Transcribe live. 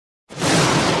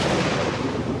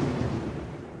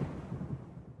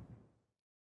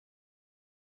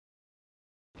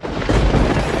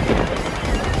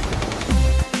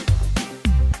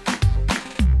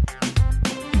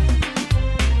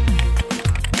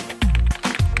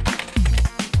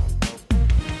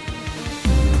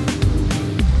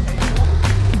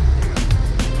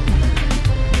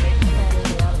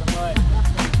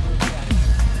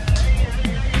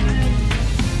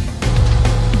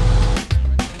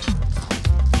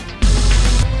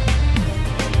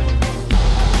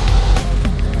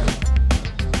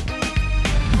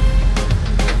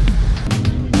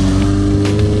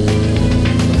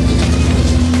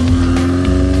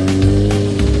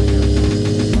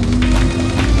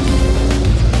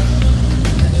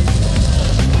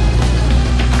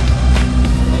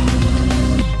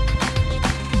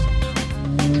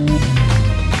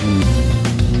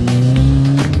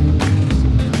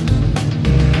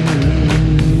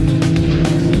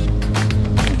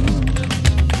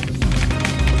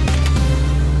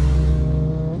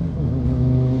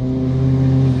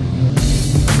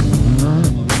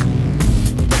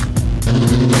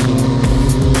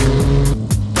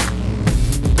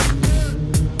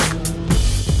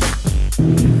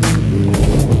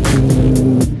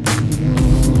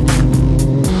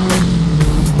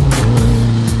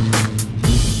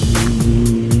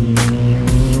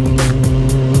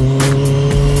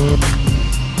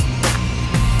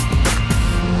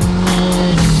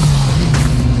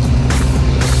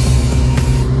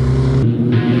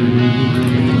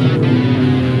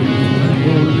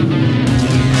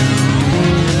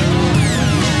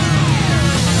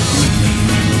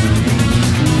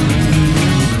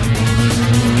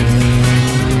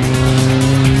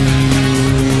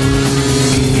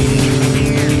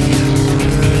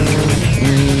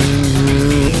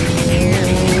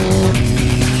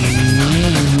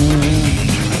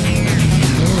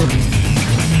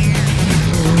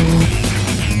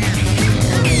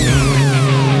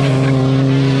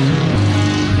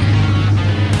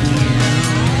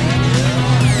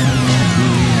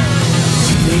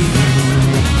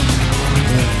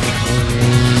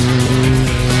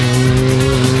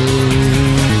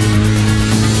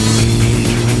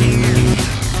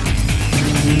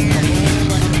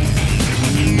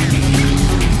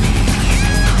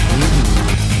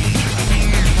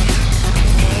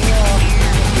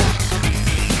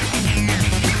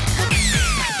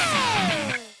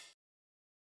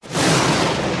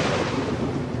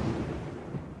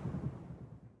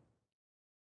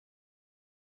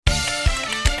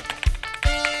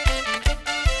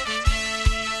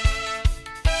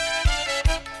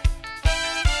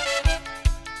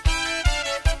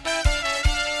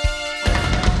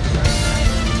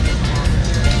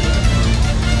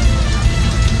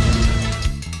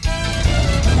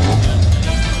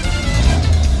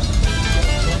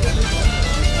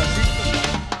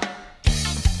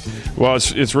Well,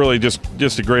 it's really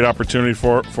just a great opportunity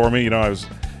for me. You know, I was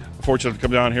fortunate to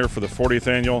come down here for the 40th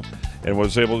annual and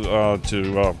was able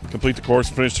to complete the course,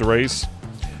 finish the race,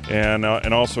 and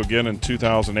also again in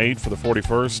 2008 for the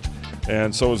 41st.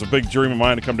 And so it was a big dream of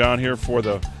mine to come down here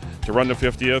to run the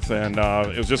 50th, and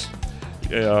it was just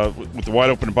with the Wide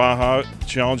Open Baja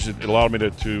Challenge, it allowed me to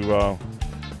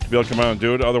be able to come out and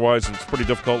do it. Otherwise, it's pretty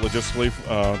difficult logistically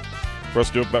for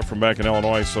us to do it from back in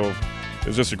Illinois. So it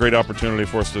was just a great opportunity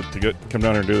for us to come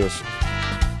down here and do this.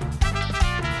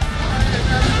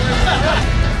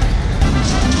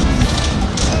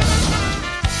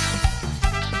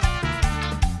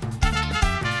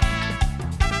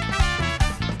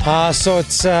 So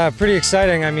it's pretty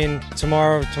exciting. I mean,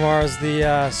 tomorrow's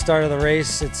the start of the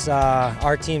race. It's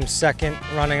our team's second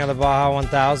running of the Baja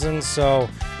 1000, so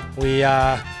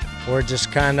we're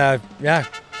just kind of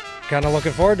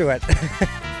looking forward to it.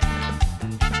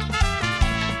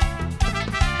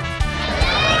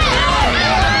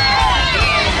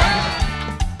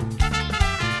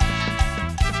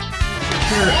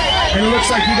 And it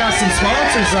looks like you got some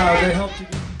sponsors that helped you.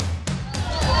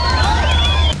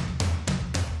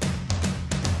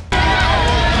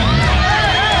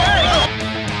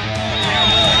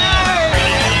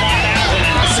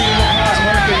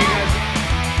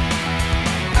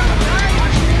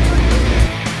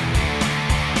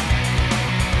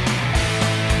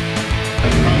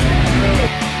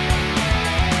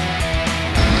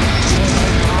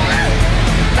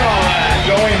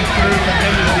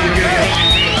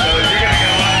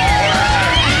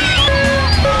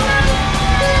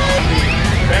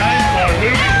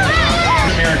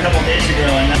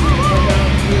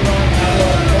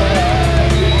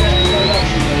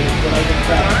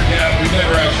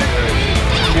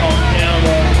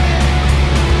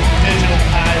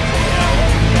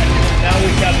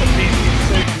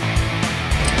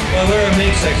 Well, we're a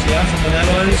mix actually. I'm from the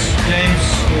Netherlands. James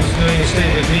is doing a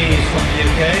stint with me. He's from the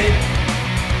UK.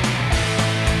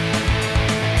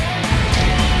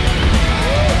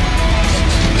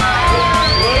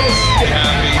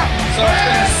 Happy. So it's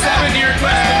been a 7-year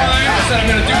quest of mine. I said I'm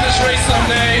going to do this race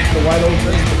someday. The Wide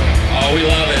Open. Oh, we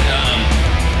love it.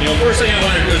 First thing I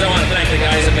want to do is I want to thank the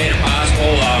guys that made it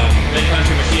possible.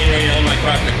 Mid-Country Machinery, Illinois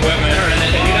Craft Equipment, and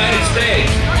then the United States.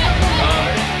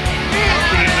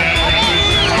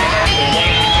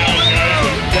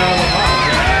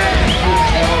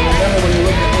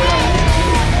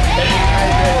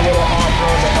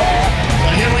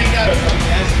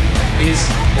 Is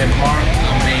the more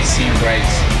amazing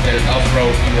race, the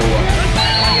off-road in the world.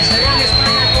 We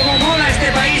got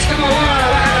third place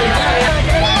in the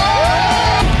class.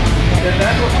 The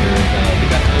number 15,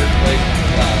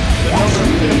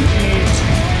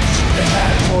 the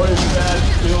Pat Boys, Brad,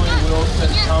 Billy Wilson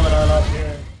coming on up here.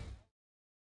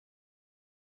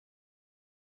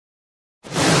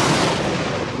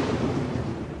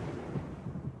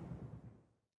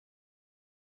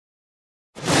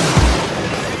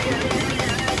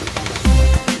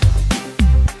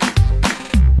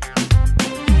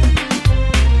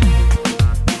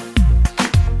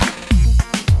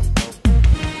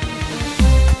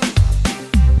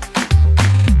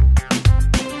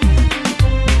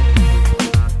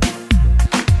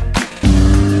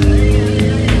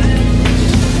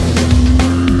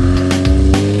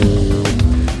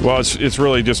 Well, it's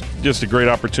really just a great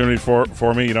opportunity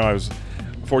for me. You know, I was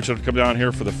fortunate to come down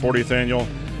here for the 40th annual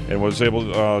and was able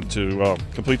to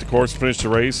complete the course, finish the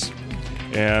race,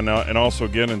 and also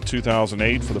again in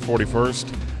 2008 for the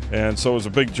 41st. And so it was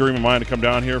a big dream of mine to come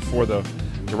down here to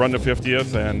run the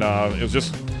 50th, and it was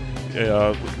just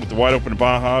with the Wide Open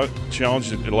Baja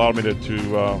Challenge, it allowed me to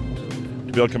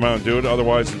be able to come out and do it.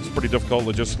 Otherwise, it's pretty difficult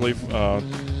logistically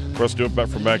for us to do it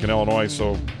from back in Illinois.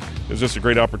 So it was just a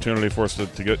great opportunity for us to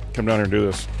come down here and do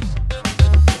this.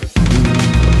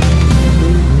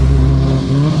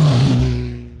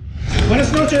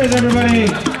 Buenas noches, everybody.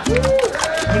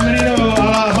 Bienvenido a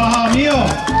la Baja Mío.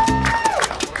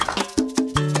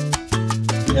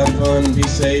 Have fun, be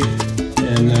safe,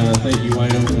 and thank you,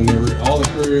 Wide Open, all the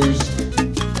crews.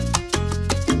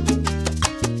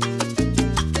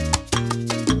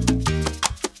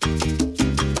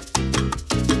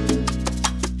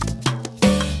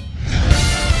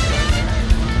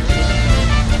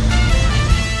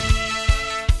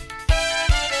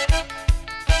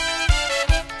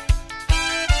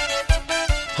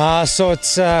 So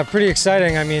it's pretty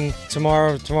exciting. I mean,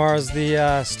 tomorrow's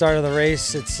the start of the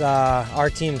race. It's our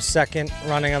team's second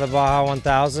running of the Baja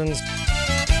 1000.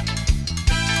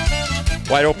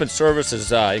 Wide Open service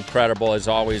is incredible as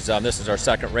always. This is our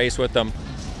second race with them.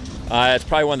 It's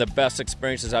probably one of the best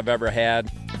experiences I've ever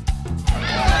had.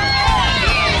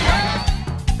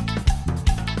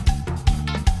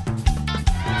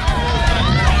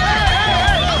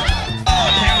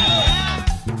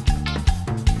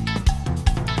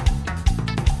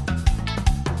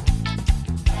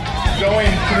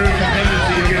 going through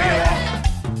contingency, you're going to get a lot.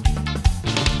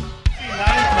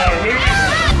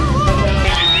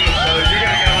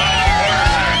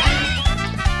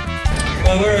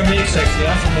 Well, we're a mix actually.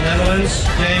 I'm from the Netherlands.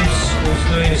 James, who's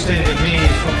doing a stage with me,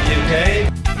 is from the UK.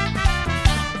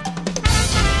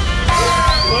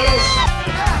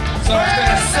 So it's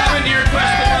been a 7-year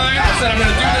quest of mine. I said I'm going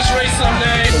to do this race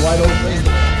someday. Wide open.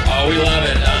 Oh, we love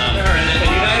it. In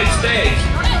the United States.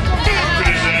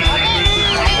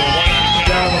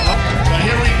 So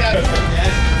here we go.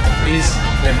 Is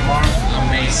the more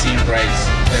amazing race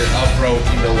that is off-road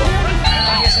in the world.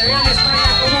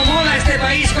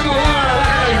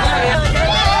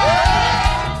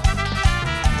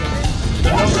 The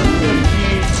number 15,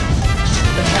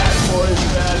 the Hat Boys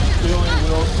badge, Billy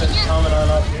Wilson coming on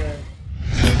up here.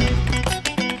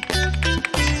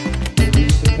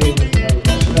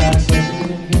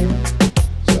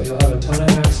 So you'll have a ton of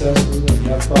access if you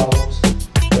have problems,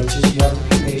 but it's just you have to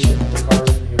be patient with the cars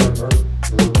and you remember.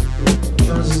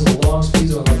 Turns is a long speed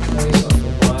zone, like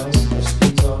 20-something miles of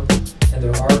speed zone, and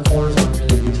there are corners on here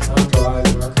that you cannot drive,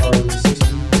 and our car is 60.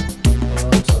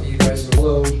 Some of you guys are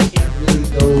low, you can't really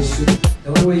go super. The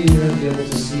only way you're going to be able to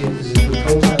see it is if the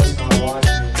co-pilot's not watching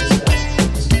it.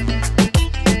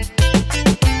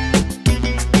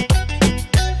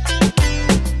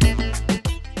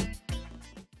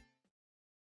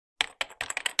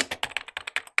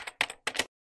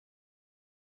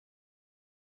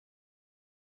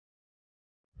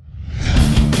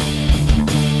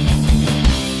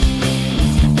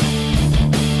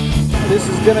 This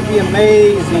is going to be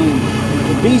amazing.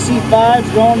 The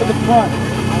BC5's going to the front.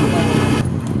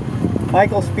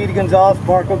 Michael Speedy Gonzalez,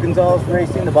 Marco Gonzalez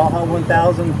Racing, the Baja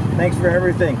 1000. Thanks for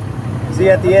everything. See you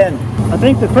at the end. I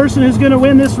think the person who's going to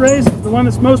win this race is the one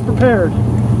that's most prepared.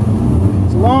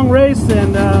 It's a long race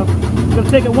and we're going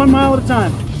to take it 1 mile at a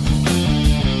time.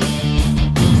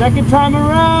 Second time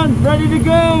around, ready to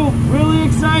go. Really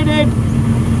excited.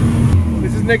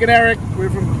 This is Nick and Eric. We're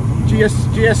from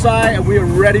GSI and we are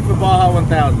ready for Baja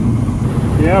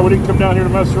 1000. Yeah, we didn't come down here to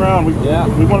mess around. We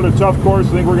wanted a tough course. I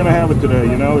think we're going to have it today.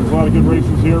 You know, there's a lot of good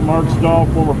races here. Mark Stahl,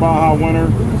 former Baja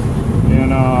winner,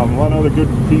 and a lot of other good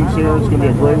teams here. It's going to be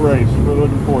a great race. Really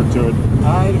looking forward to it.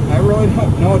 I really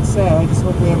don't know what to say. I just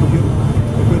hope we have a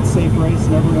good safe race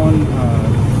and everyone.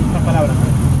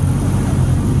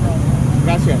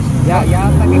 Gracias. Ya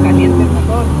hasta que caliente el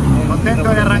motor. Contento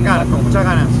de arrancar, con muchas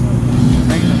ganas.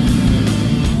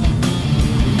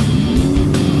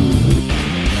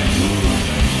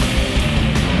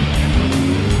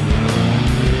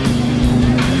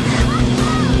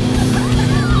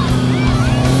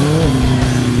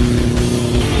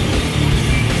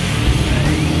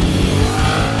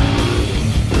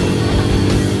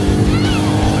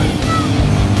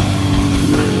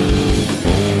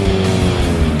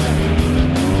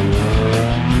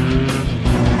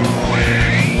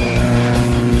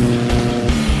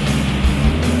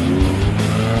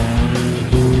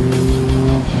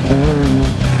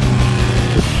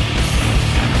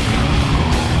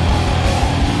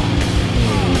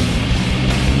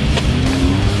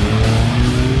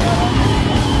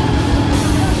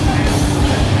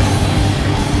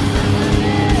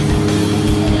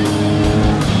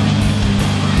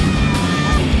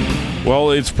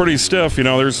 Well, it's pretty stiff. You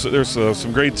know, there's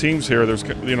some great teams here. There's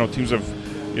teams of,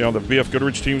 the BF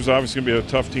Goodrich team is obviously going to be a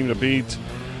tough team to beat.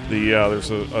 There's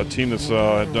a team that's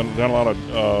done a lot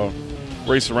of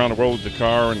racing around the world with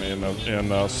Dakar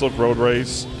and Silk Road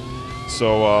Race.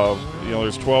 So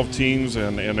there's 12 teams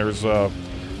and there's I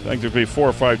think there'll be 4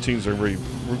 or 5 teams that are very,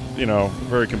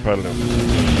 very competitive.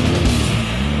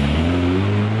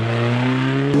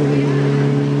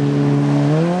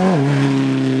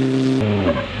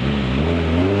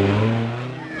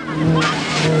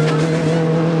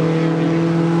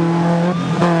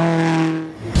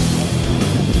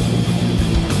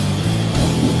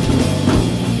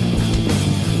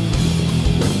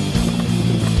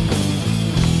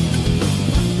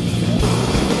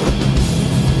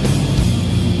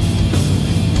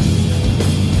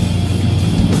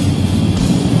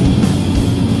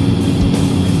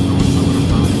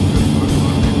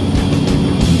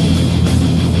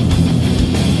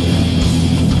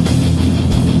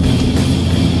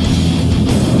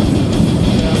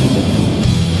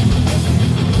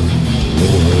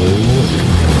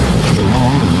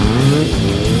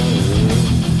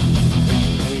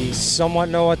 Somewhat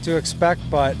know what to expect,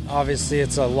 but obviously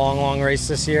it's a long race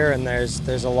this year, and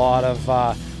there's a lot of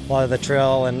the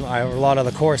trail and a lot of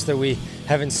the course that we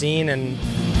haven't seen. And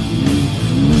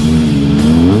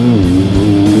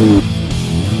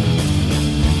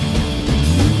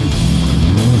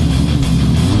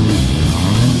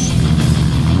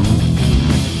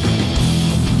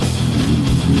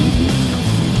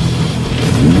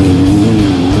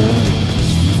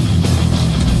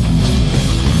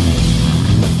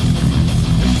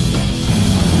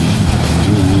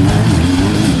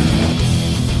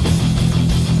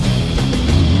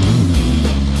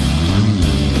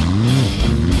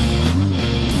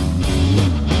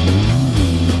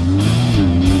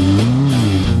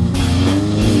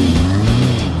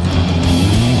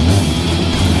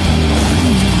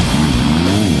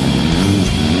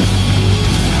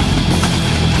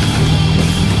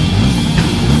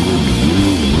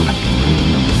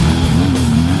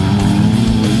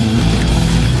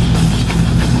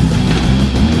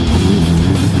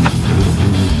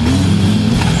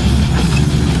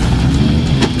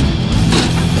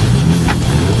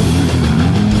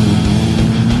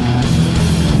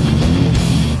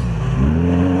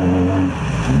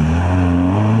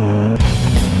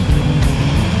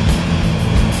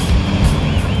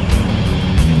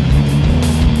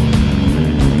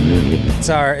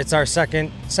it's our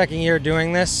second year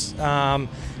doing this.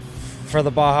 For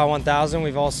the Baja 1000,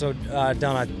 we've also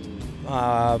done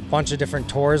a bunch of different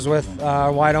tours with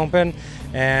Wide Open,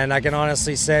 and I can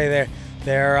honestly say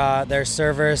their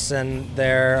service and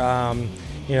their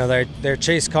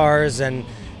chase cars and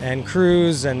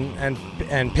crews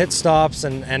and pit stops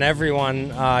and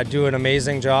everyone do an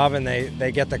amazing job, and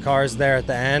they get the cars there at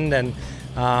the end, and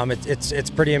it's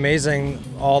pretty amazing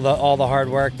all the hard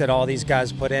work that all these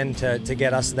guys put in to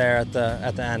get us there at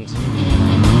the end.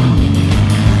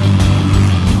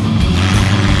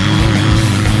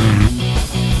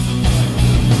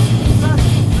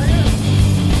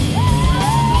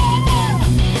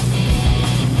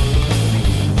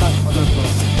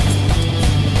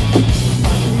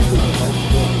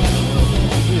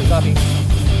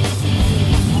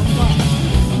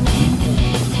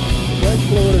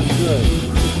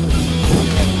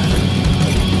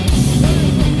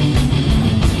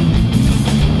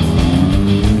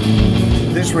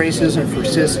 This race isn't for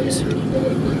sissies.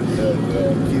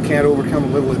 If you can't overcome a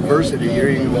little adversity,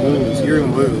 you're going to lose. You're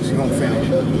going to lose. You won't finish.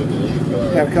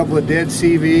 Had a couple of dead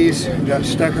CVs, got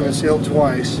stuck in the sill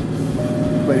twice,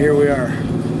 but here we are.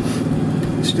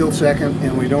 Still second,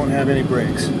 and we don't have any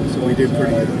brakes, so we did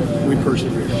pretty good. We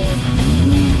persevered.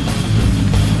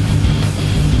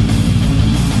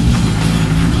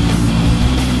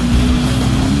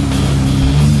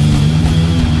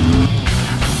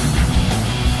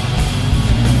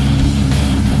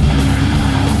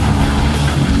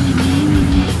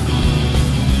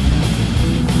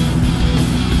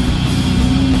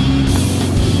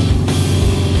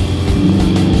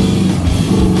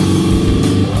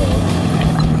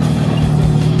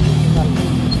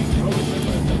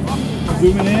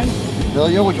 Zooming in.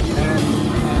 Bill, you're with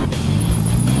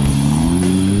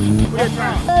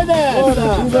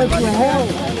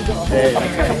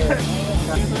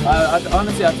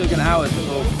Honestly, I took an hour to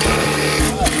go.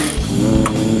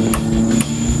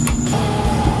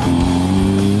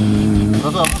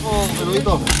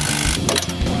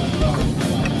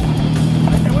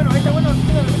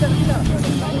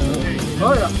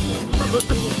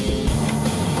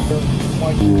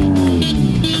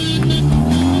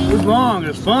 It was long, it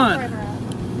was fun.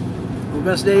 The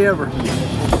best day ever.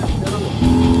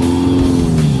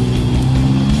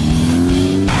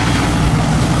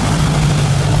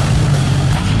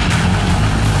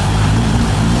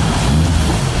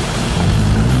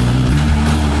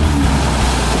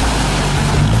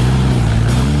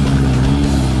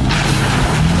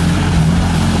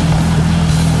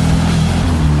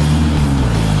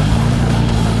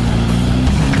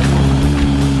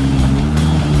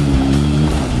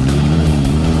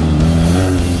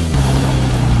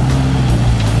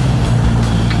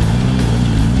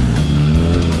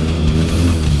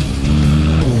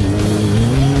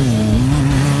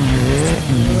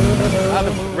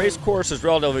 Course is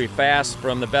relatively fast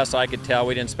from the best I could tell.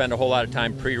 We didn't spend a whole lot of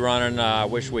time pre-running. I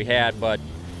wish we had, but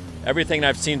everything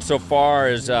I've seen so far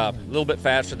is a little bit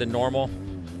faster than normal.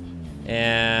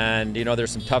 And you know,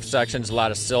 there's some tough sections, a lot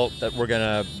of silt that we're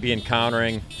going to be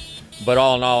encountering. But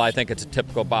all in all, I think it's a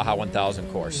typical Baja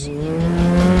 1000 course. This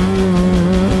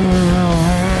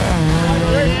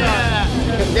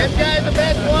guy's the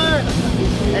best one.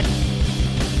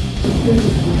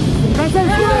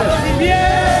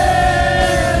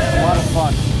 A lot of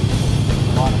fun. A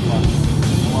lot of fun.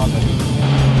 Love it.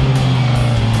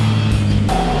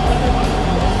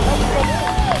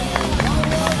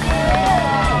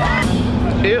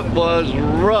 It was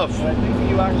rough.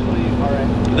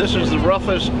 This is the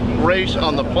roughest race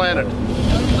on the planet.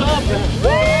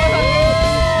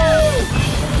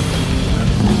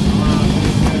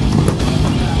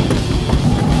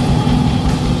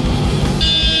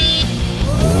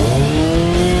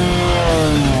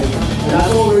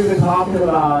 That's what we've been talking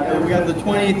about. We got the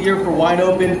 20th year for Wide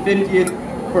Open, 50th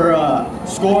for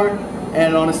Score,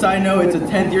 and on a side note, it's a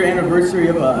 10th year anniversary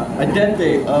of a death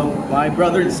date of my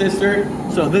brother and sister.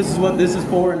 So this is what this is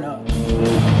for.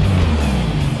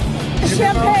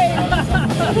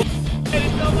 Champagne!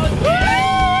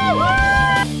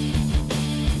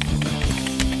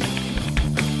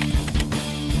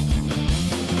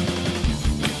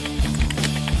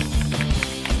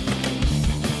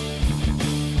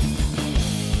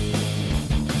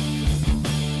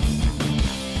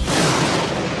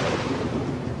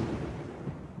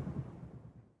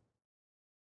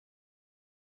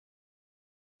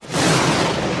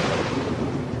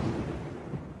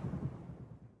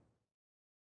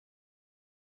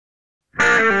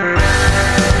 Bye.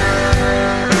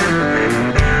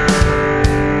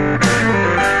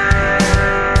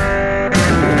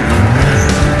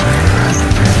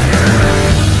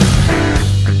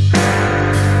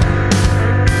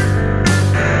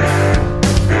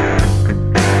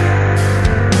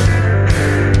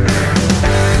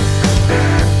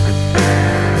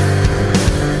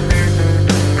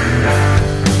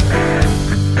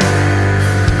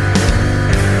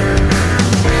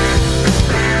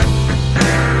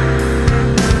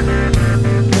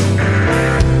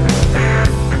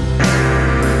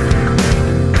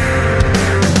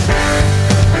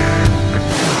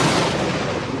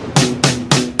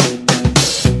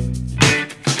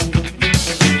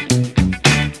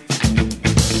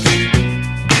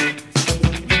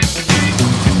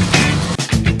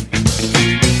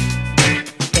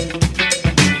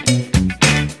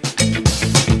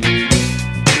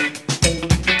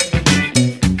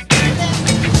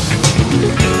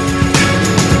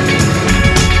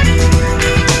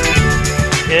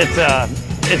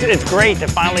 it's great to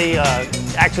finally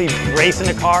actually race in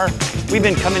a car. We've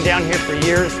been coming down here for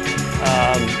years,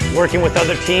 working with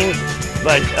other teams,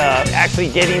 but actually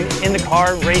getting in the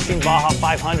car, racing Baja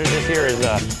 500 this year is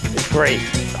it's great.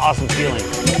 It's an awesome feeling.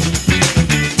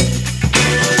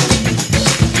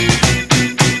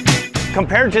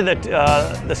 Compared to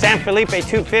the San Felipe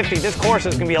 250, this course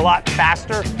is going to be a lot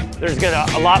faster. There's going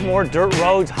to a lot more dirt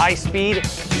roads, high speed.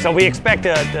 So we expect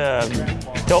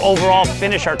to overall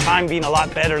finish our time being a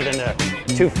lot better than the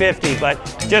 250. But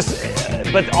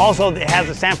also it has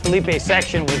a San Felipe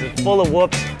section with it full of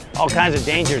whoops, all kinds of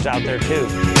dangers out there too.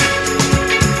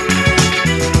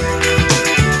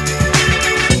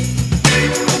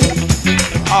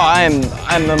 Oh, I'm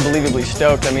unbelievably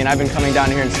stoked. I mean, I've been coming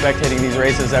down here and spectating these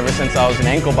races ever since I was an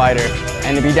ankle biter.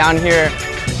 And to be down here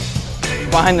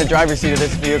behind the driver's seat of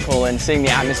this vehicle and seeing the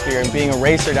atmosphere and being a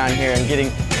racer down here and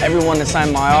getting everyone to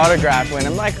sign my autograph when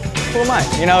I'm like, who am I?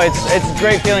 You know, it's a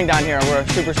great feeling down here. We're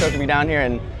super stoked to be down here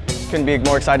and couldn't be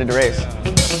more excited to race.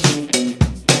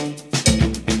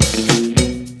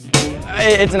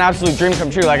 It's an absolute dream come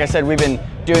true. Like I said, we've been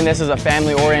doing this as a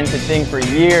family-oriented thing for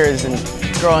years, and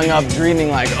growing up dreaming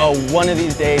like, oh, one of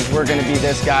these days we're gonna be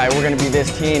this guy, we're gonna be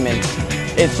this team, and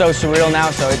it's so surreal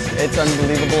now, so it's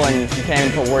unbelievable and you can't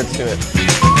even put words to it.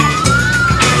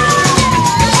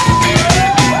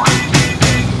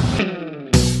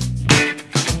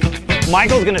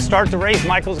 Michael's gonna start the race.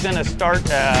 Michael's gonna start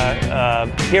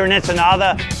here in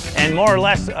Ensenada, and more or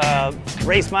less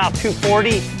race mile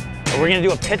 240. We're gonna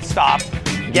do a pit stop,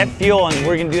 get fuel, and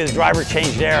we're gonna do the driver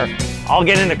change there. I'll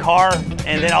get in the car,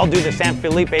 and then I'll do the San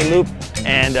Felipe loop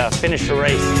and finish the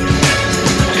race.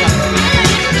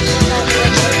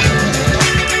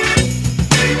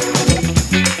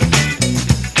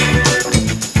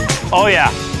 Oh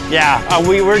yeah.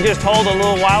 We were just told a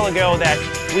little while ago that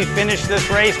we finished this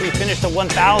race, we finished the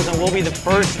 1,000, we'll be the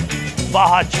first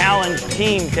Baja Challenge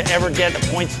team to ever get the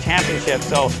points championship.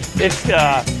 So it's,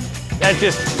 that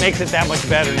just makes it that much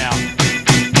better now.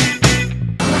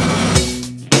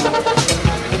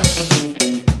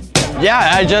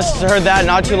 Yeah, I just heard that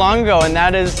not too long ago, and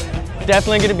that is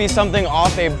definitely going to be something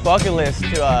off a bucket list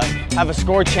to have a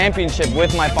score championship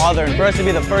with my father. And for us to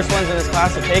be the first ones in this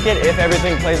class to take it, if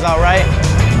everything plays out right,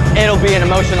 it'll be an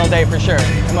emotional day for sure.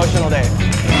 Emotional day.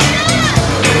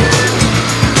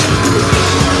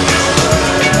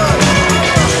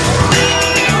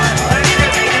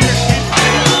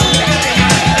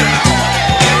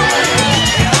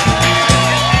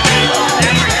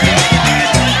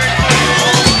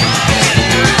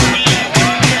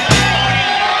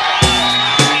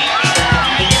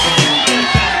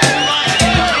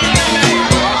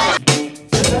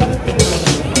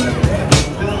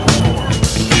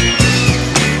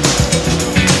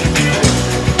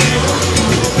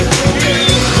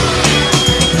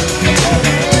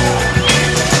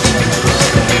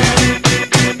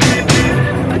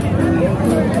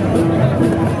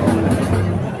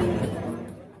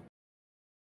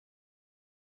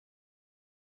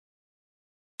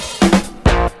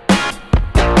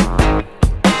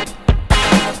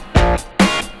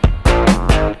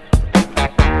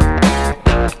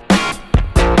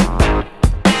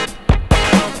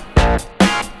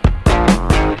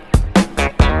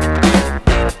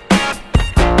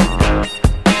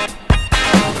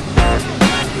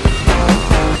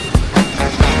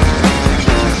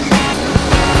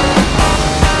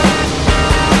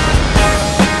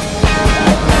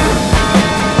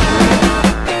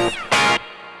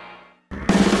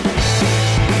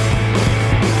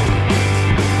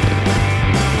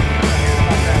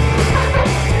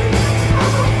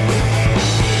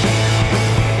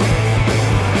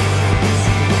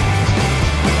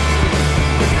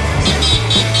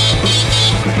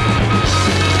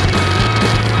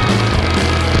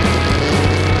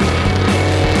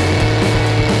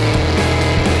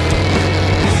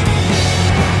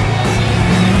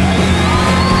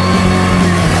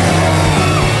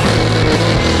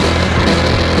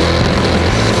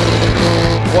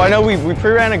 Well, I know we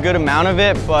pre-ran a good amount of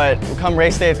it, but come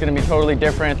race day, it's going to be totally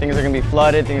different. Things are going to be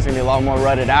flooded. Things are going to be a lot more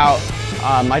rutted out.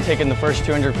 I take in the first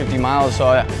 250 miles, so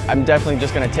I'm definitely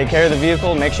just going to take care of the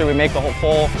vehicle, make sure we make the whole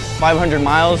full 500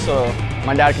 miles, so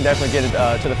my dad can definitely get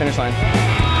it to the finish line.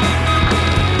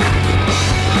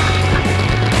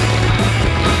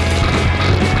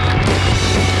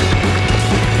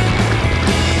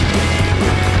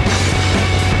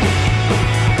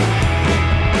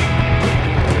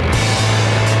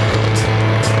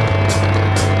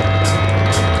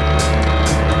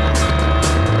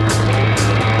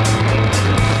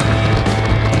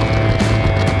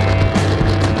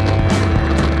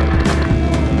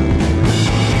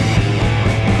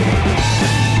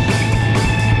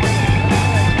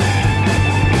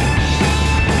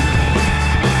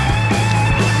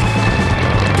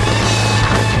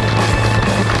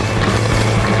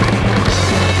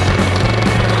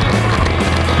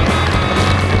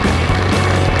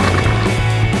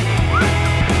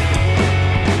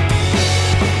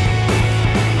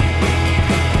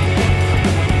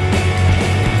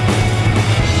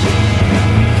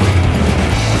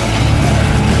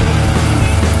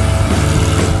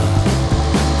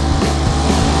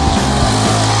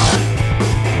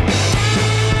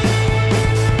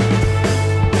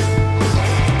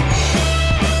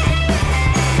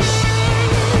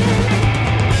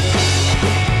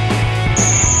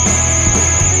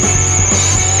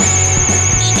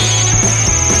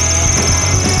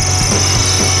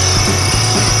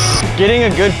 Getting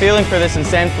a good feeling for this in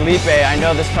San Felipe. I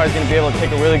know this car is going to be able to take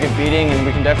a really good beating and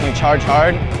we can definitely charge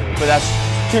hard, but that's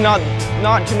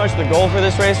not too much the goal for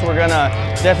this race. We're going to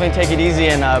definitely take it easy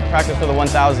and practice for the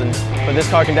 1000. But this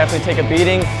car can definitely take a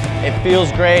beating. It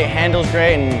feels great, handles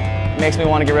great, and makes me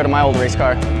want to get rid of my old race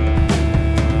car.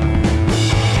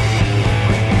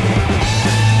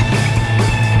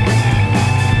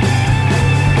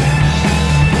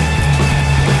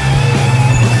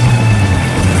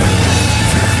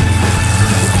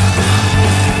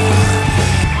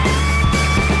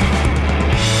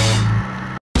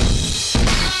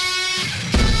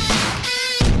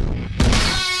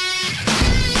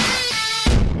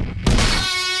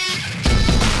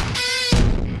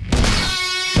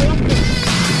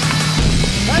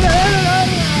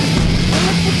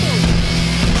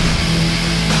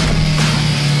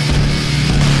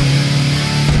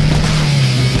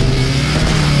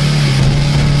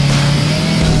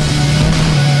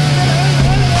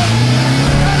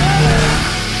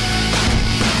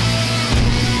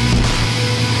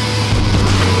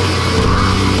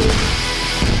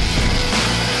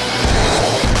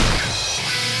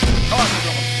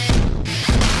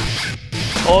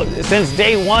 Well, since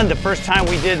day one, the first time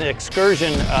we did an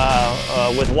excursion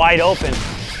with Wide Open,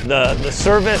 the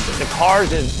service, the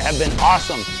cars have been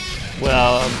awesome.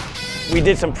 Well, we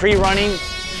did some pre-running.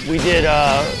 We did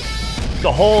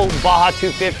the whole Baja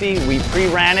 250. We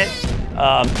pre-ran it.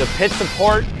 The pit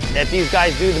support that these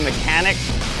guys do, the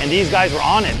mechanics, and these guys were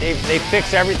on it. They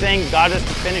fixed everything, got us to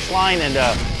the finish line, and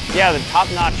yeah, the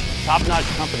top-notch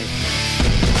company.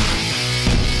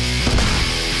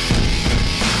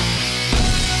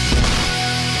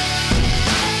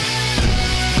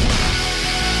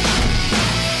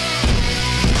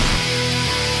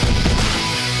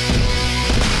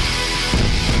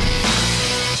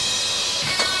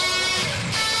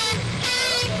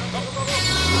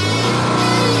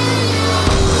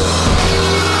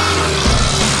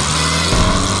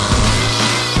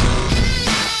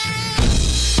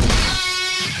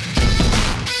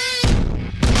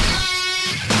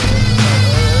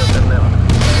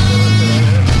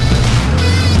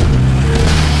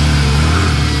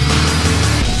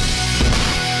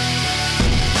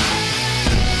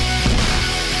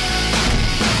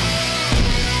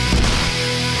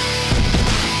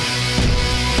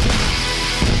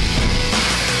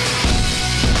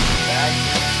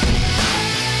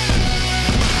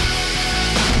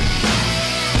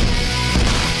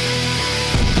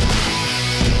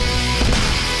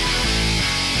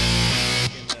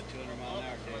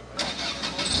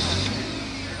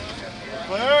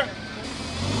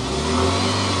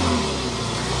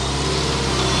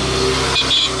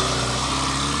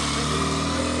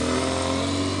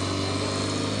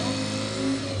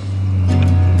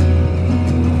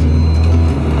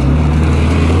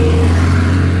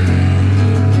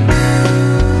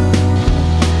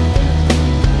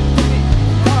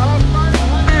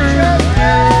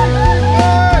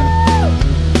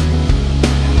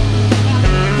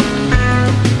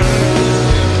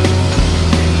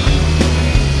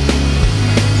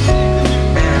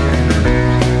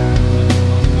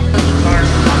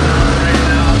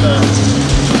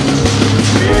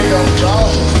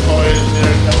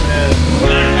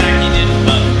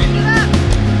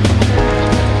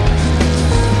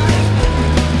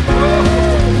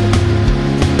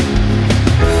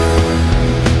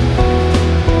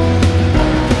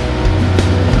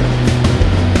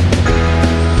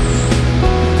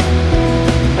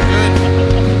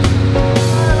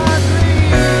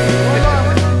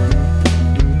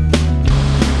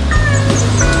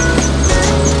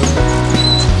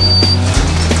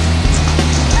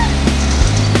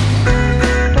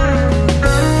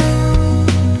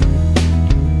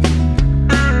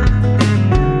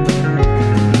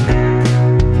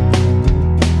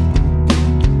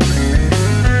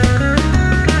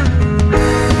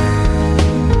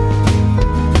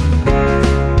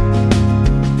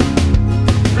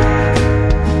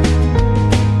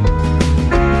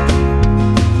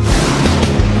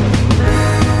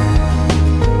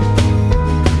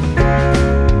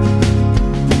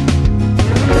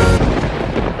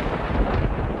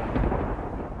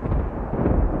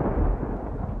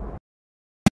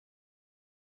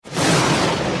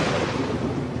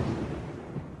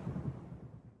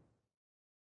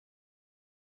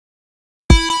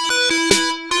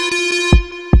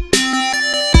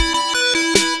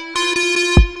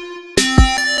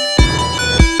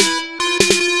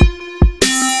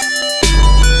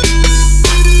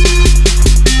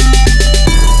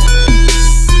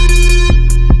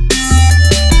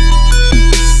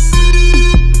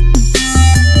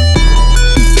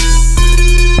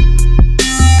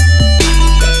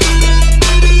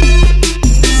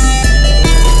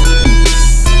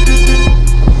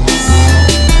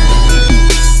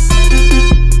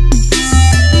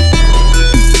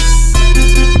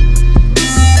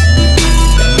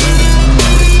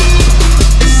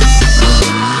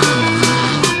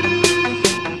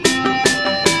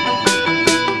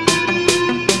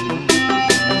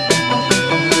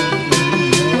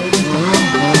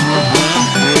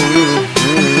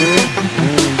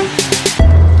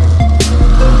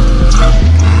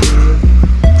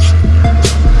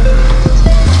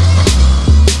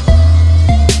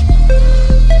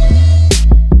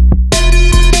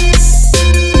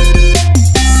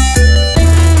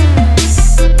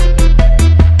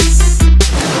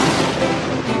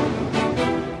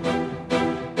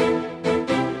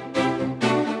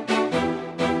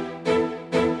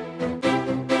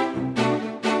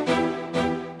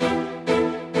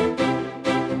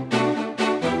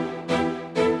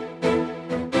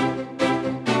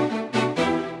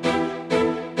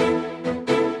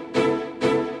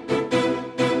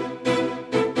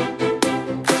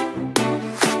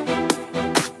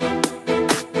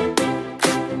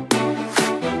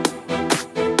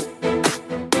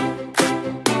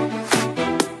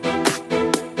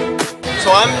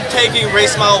 taking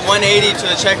race mile 180 to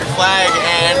the checkered flag,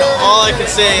 and all I can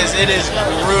say is it is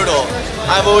brutal.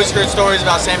 I've always heard stories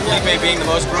about San Felipe being the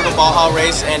most brutal Baja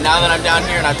race, and now that I'm down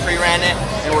here and I pre-ran it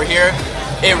and we're here,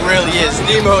 it really is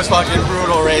the most fucking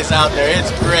brutal race out there. It's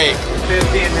great.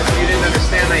 50, and if you didn't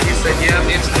understand that, you said,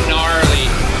 yeah, it's gnarly.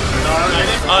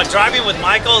 Driving with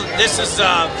Michael, this is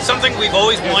something we've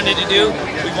always wanted to do.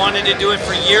 We've wanted to do it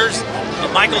for years.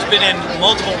 Michael's been in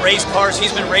multiple race cars.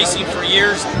 He's been racing for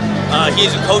years.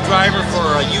 He's a co-driver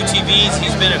for UTVs.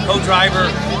 He's been a co-driver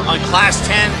on Class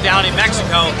 10 down in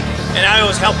Mexico. And I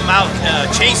always help him out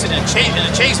chasing in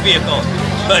a chase vehicle.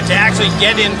 But to actually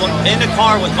get in the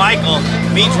car with Michael,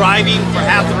 me driving for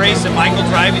half the race and Michael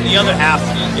driving the other half,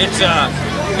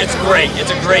 it's great.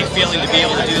 It's a great feeling to be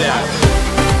able to do that.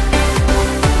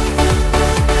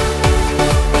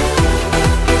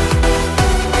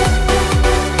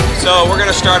 So we're going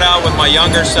to start out with my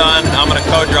younger son. I'm going to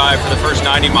co-drive for the first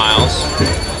 90 miles.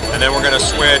 And then we're going to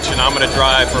switch, and I'm going to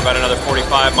drive for about another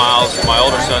 45 miles. My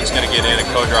older son's going to get in and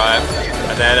co-drive.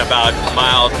 And then about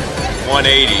mile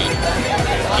 180,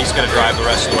 he's going to drive the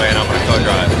rest of the way, and I'm going to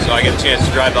co-drive. So I get a chance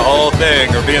to drive the whole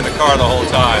thing or be in the car the whole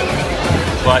time.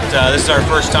 But this is our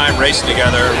first time racing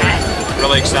together. We're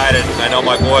really excited. I know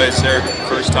my boys, their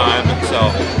first time, and so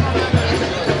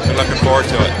we're looking forward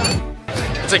to it.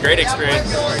 It's a great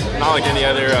experience, not like any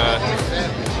other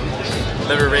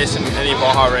never raced in any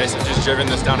Baja race. I've just driven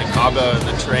this down in Cabo, and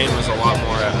the terrain was a lot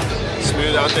more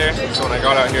smooth out there. So when I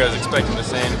got out here, I was expecting the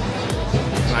same.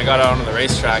 When I got out on the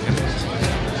racetrack, and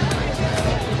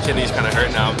kidney's kind of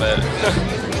hurt now, but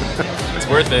it's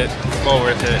worth it. It's well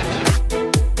worth it.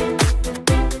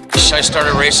 I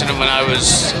started racing when I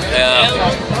was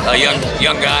a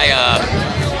young guy.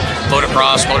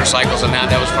 Motocross, motorcycles, and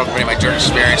that was probably my dirt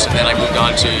experience. And then I moved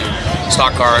on to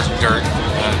stock cars, dirt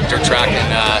track,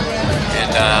 and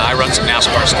I run some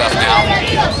NASCAR stuff now,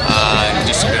 and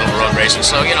do some middle road racing.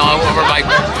 So you know, over my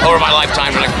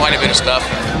lifetime, I've done quite a bit of stuff: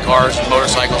 cars,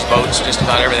 motorcycles, boats, just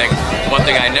about everything. One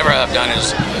thing I never have done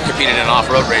is competed in an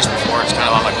off-road race before. It's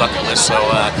kind of on my bucket list, so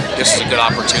this is a good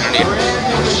opportunity.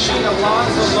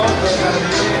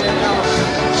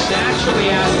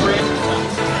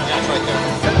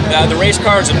 The race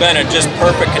cars have been in just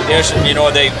perfect condition. You know,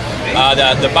 the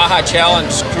Baja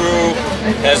Challenge crew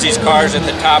has these cars at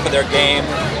the top of their game.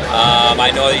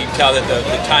 I know that you can tell that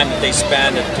the time that they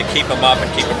spend to keep them up and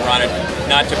keep them running.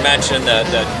 Not to mention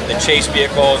the chase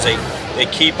vehicles. They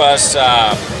keep us.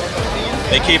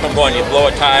 They keep them going. You blow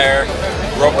a tire.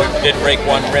 We did break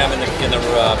one rim in the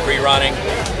pre-running.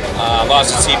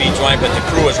 Lost a CV joint, but the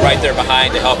crew was right there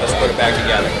behind to help us put it back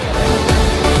together.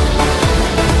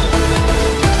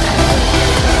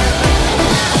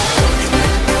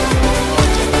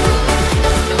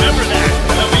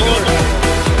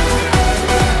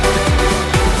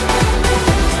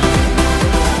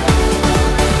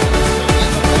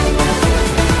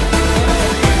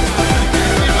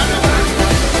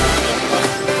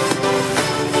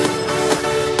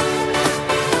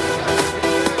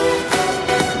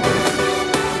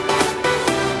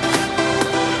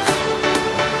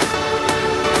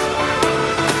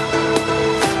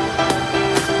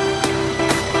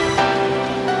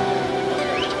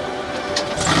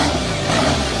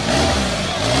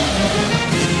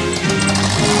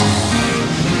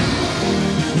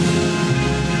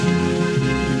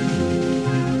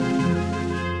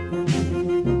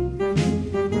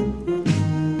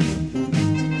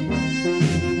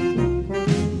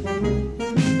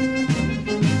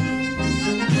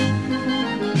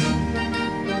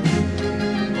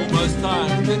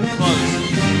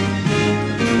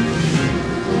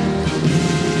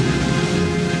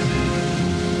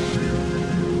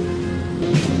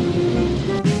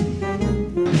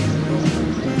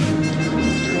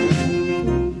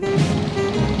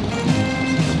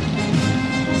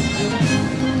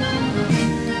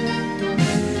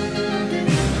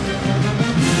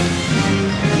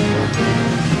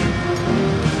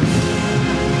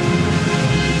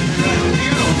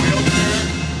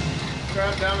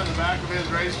 Down in the back of his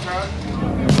race truck.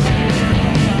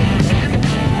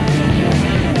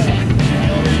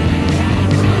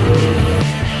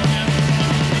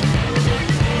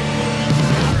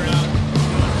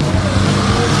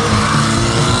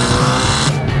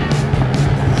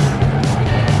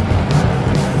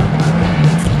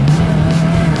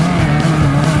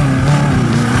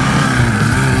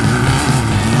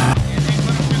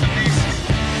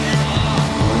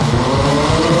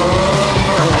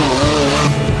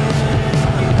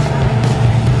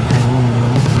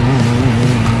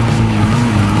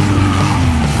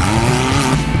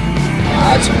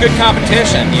 It's some good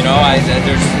competition, you know.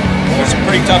 There's some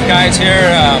pretty tough guys here.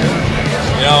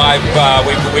 You know,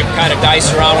 we've kind of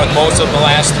diced around with most of them the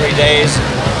last 3 days.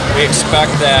 We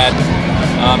expect that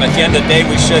at the end of the day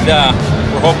we're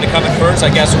hoping to come in first. I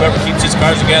guess whoever keeps these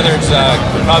cars together is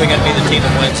probably going to be the team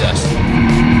that wins this.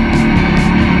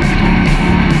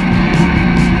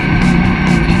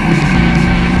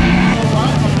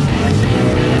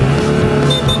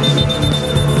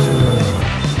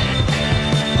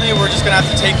 We're just going to have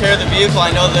to take care of the vehicle.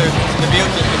 I know the vehicle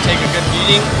can take a good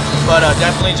beating, but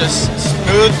definitely just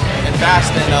smooth and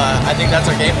fast, and I think that's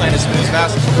our game plan, is smooth,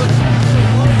 fast.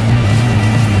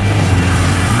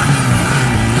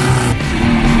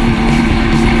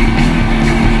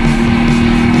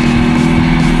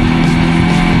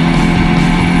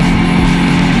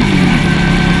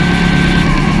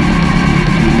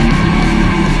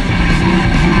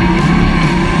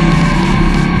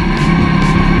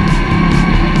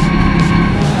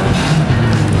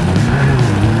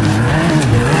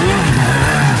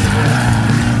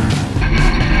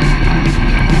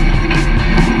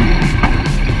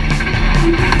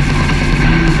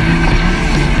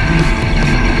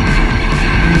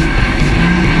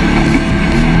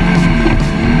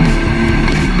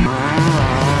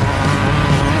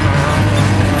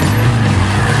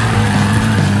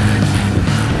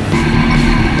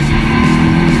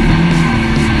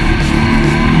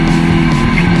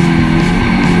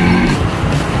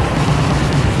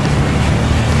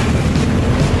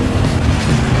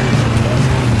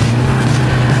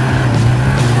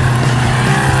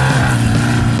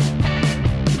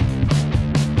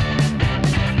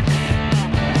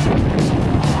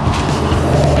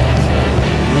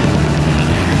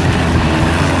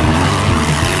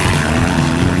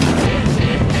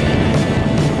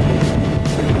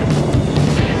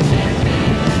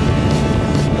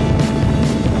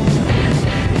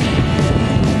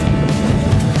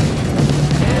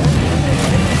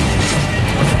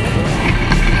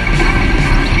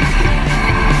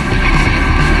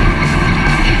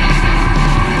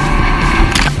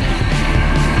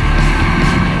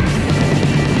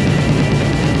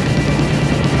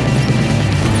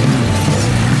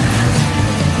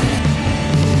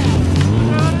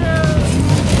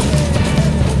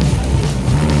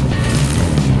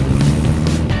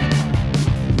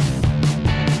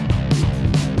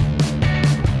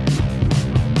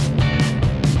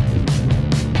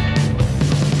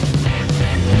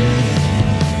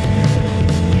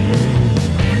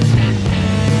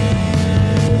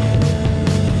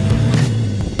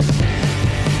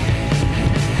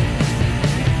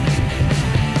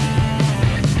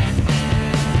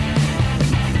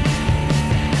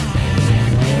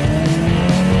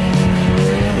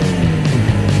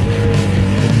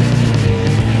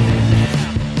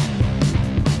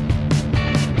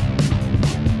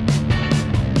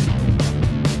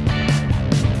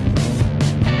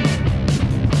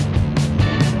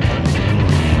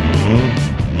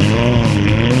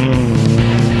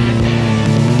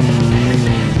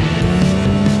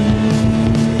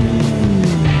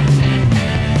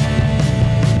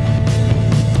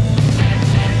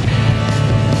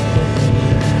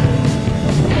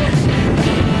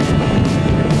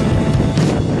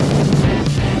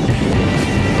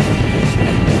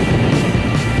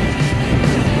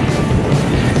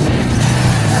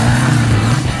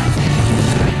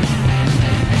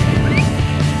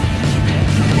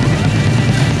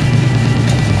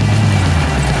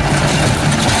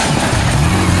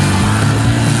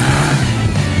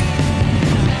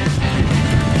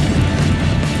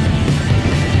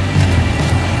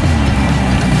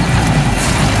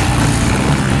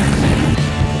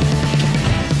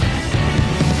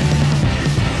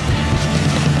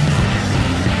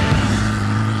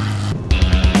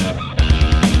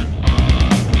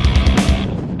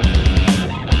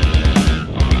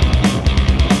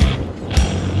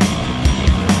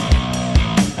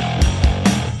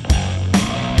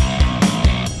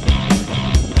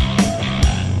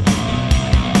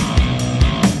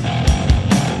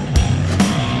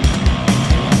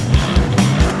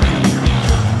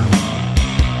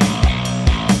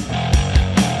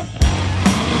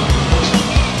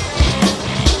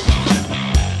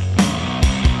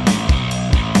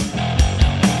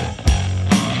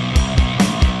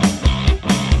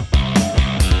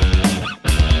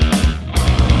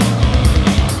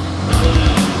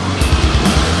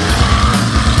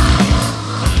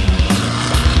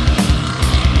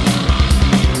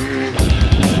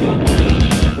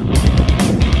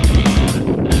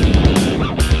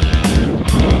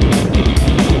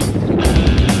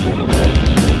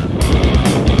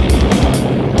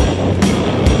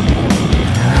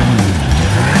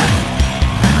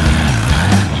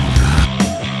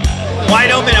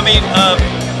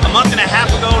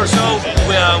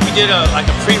 we did a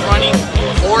pre-running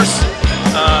course,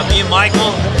 me and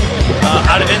Michael,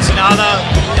 out of Ensenada,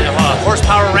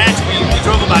 Horsepower Ranch. We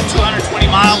drove about 220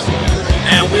 miles,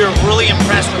 and we were really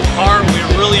impressed with the car. We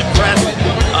were really impressed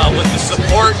with the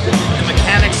support, the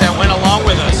mechanics that went along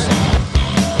with us.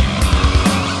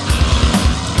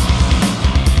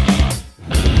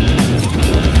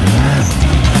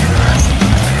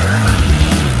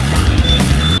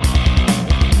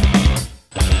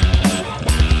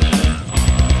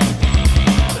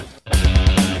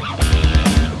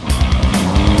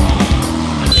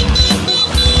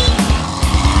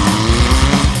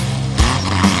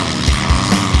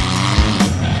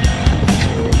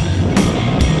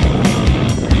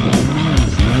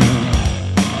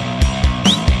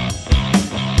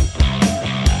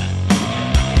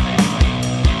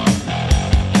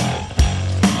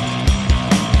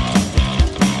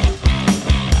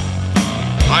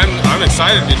 I'm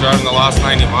excited to be driving the last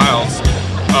 90 miles.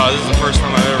 This is the first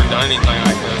time I've ever done anything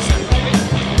like this,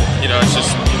 and you know, it's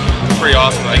just pretty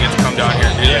awesome that I get to come down here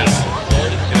and do this.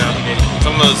 You know,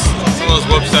 some of those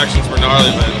whoop sections were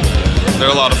gnarly, but they're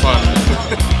a lot of fun.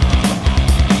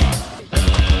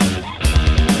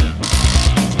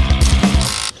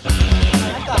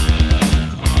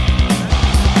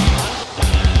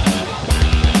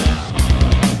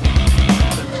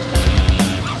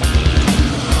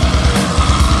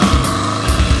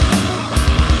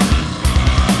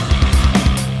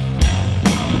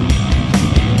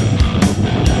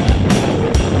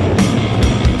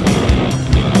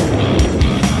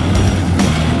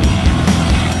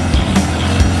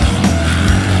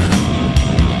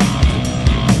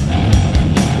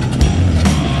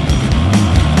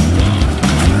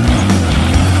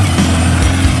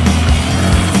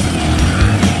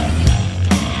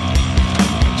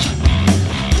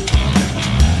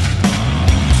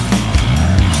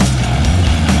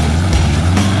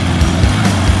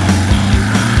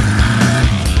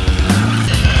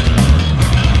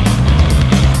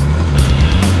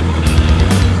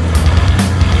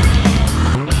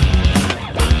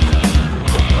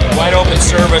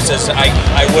 Services,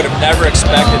 I would have never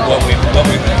expected what we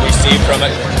received from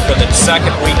it from the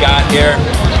second we got here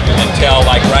until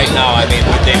like right now. I mean,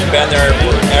 they've been there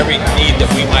for every need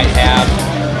that we might have.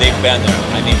 They've been there.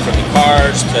 I mean, from the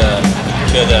cars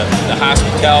to the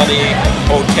hospitality,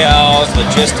 hotels,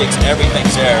 logistics,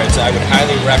 everything's there. I would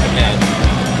highly recommend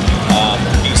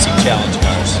BC Challenge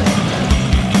cars.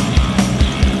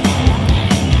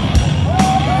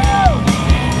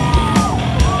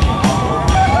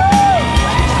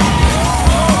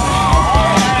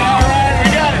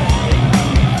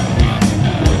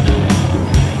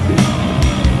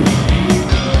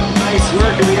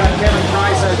 We got Kevin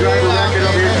Price, our driver record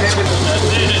over here. That's it.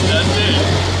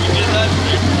 We did that.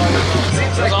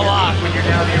 Seems like a lot when you're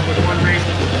down here with one race.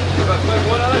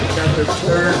 Got the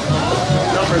third,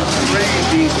 number 3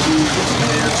 BC.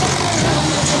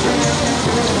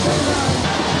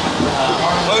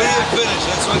 Oh, he didn't finish.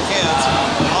 That's what counts.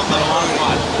 I'm the wrong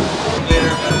one.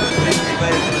 Later.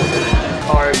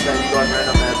 Cars that you got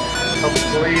random have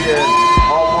completed.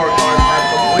 All 4 cars have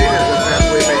completed the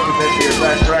Fleet Bay 250. Is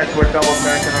that correct? We're double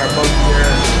checking our books here.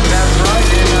 That's right.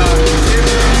 In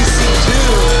BC2.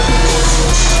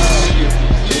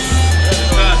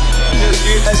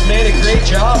 You guys made a great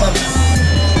job of it.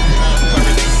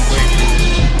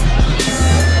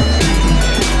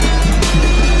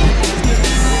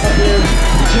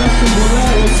 Justin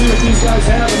Willett, we'll see what these guys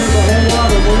have, and there's a whole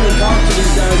lot, and we're going to talk to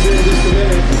these guys here in just a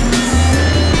minute.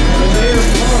 The Mayor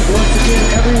Punk, once again,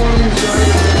 everyone who's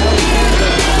driving out of Canada,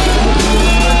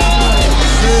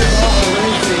 here's all the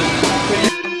racing.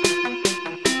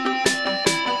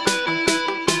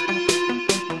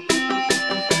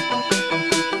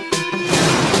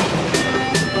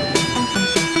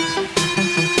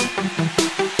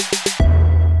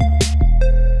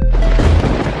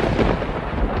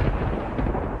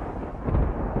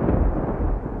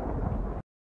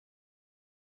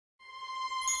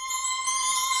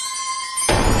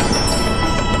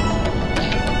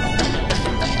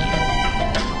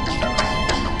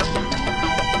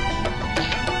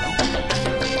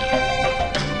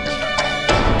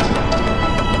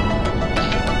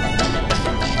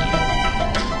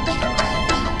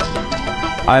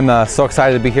 I'm so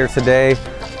excited to be here today.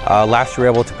 Last year we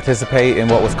were able to participate in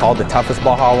what was called the toughest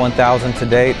Baja 1000 to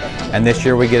date, and this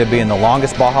year we get to be in the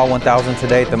longest Baja 1000 to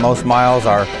date. The most miles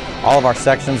are, all of our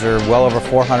sections are well over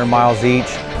 400 miles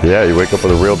each. Yeah, you wake up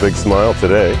with a real big smile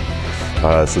today.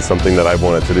 This is something that I've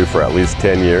wanted to do for at least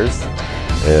 10 years,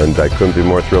 and I couldn't be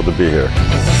more thrilled to be here.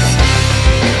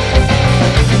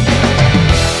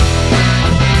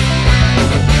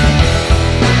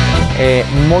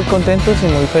 Muy contentos y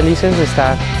muy felices de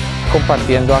estar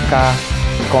compartiendo acá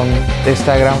con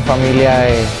esta gran familia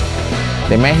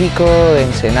de México, de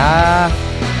Ensenada,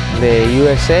 de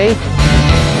USA.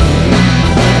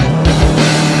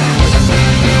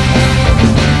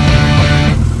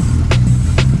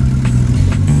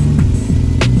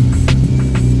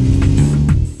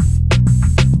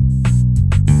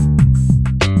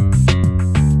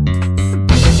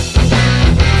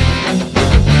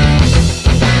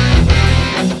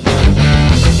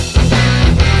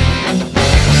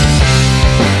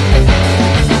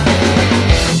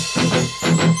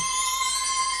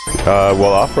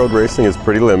 Well, off-road racing is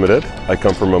pretty limited. I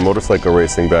come from a motorcycle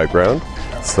racing background,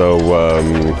 so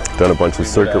done a bunch of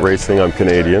circuit racing. I'm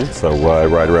Canadian, so I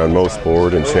ride around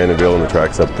Mosport and Shannonville and the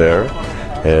tracks up there,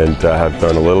 and have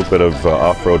done a little bit of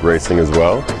off-road racing as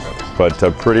well, but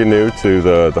pretty new to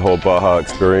the whole Baja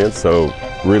experience, so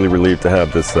really relieved to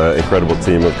have this incredible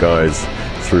team of guys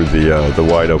through the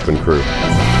Wide Open crew.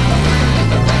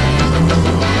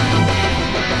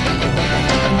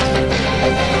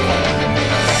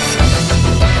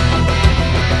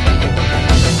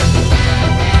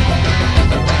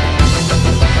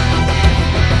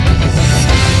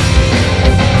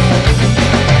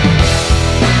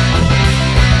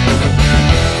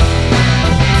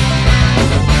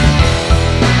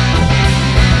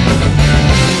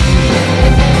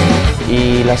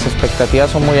 Y las expectativas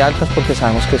son muy altas porque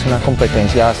sabemos que es una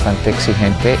competencia bastante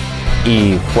exigente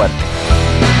y fuerte.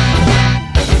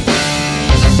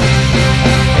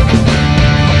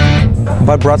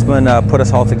 Bud Brutzman put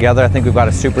us all together. I think we've got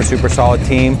a super solid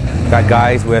team. Got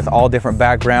guys with all different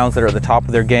backgrounds that are at the top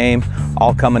of their game,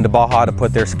 all coming to Baja to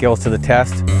put their skills to the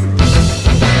test.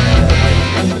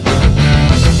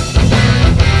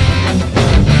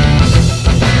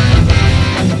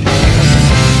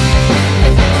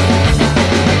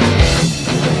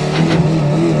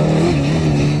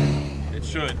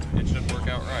 It should work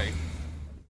out right.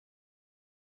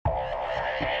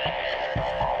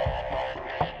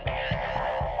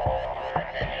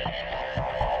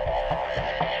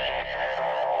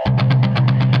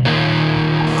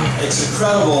 It's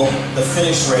incredible, the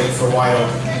finish rate for Wide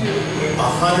Open.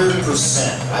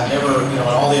 100%. I've never, in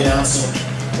all the announcing,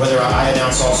 whether I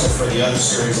announce also for the other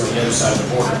series on the other side of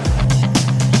the border.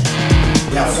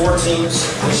 We have 4 teams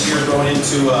this year going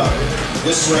into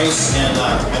this race, and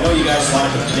I know you guys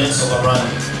like the Peninsula run.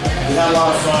 We had a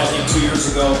lot of fun, I think, 2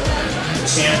 years ago. The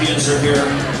champions are here.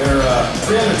 There are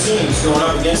 3 other teams going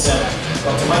up against them.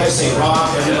 But like I say,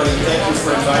 Rob, everybody, thank you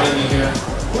for inviting me here.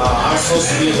 I was supposed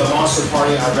to be at the Monster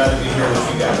Party. I'd rather be here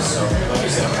with you guys. So, like I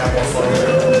said, I'm having more fun here.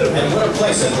 And what a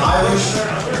place, an Irish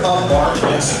pub bar in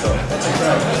Mexico. That's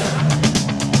incredible.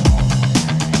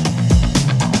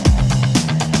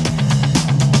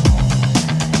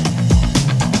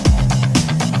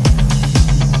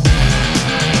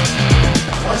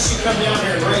 Once you come down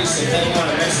here and race and hang out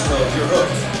in Mexico, you're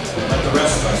hooked, like the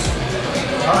rest of us.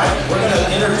 All right, we're going to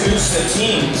introduce the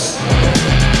teams.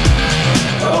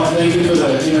 Oh, thank you for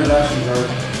the introduction, Kurt.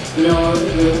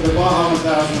 The Baja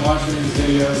 1000, watching these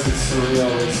videos, it's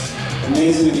surreal. It's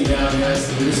amazing to be down here. It's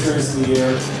the biggest race of the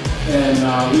year. And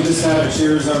we just had a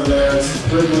cheers over there. It's the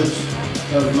privilege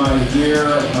of my year,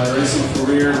 of my racing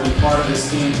career, to be part of this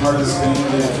team, part of this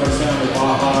community, the first time to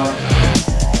Baja.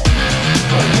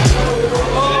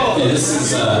 This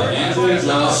is Andrew,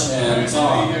 Josh, and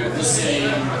Tom. This team.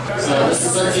 So this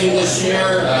is our team this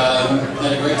year.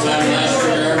 Had a great time last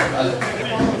year.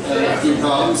 Had a few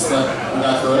problems, but we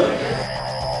got through it.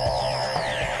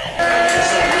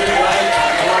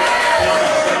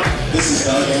 This is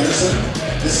Doug Anderson.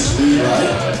 This is Lee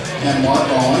Wright, and Mark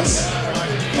Owens,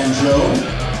 and Joe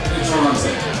in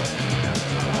Toronto.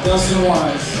 Dustin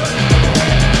Wise.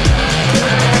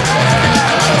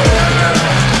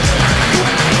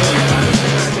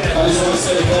 I just want to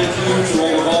say thank you to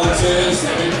all the volunteers, the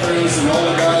big crews, and all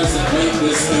the guys that make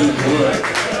this thing work.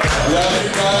 Without you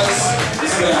guys,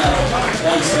 it's going to happen.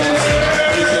 Thanks, guys.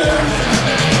 Take care.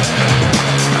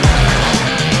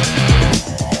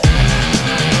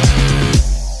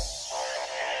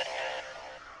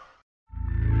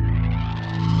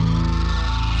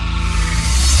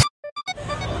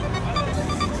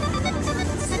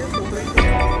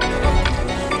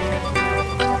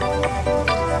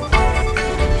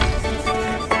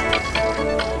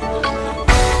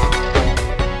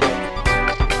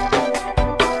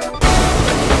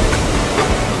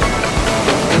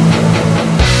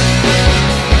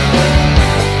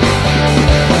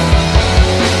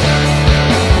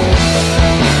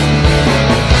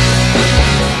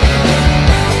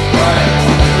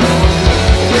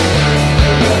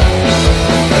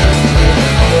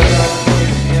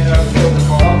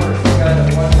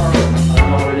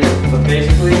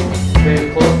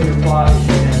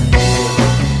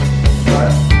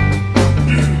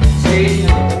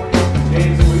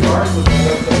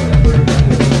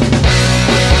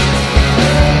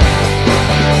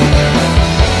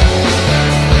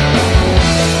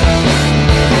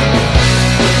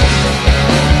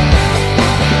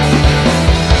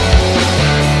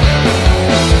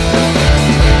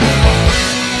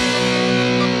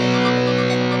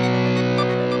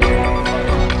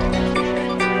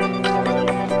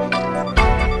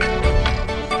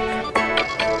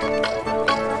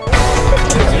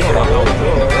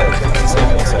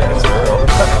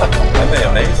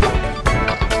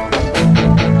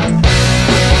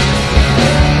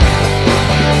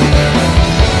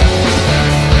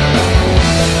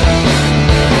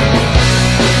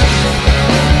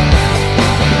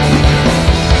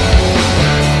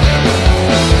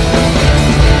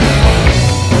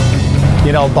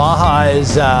 You know, Baja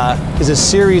is a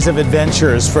series of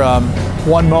adventures from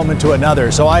one moment to another.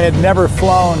 So I had never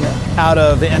flown out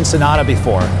of Ensenada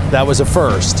before. That was a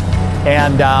first.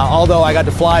 And although I got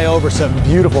to fly over some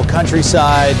beautiful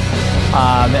countryside,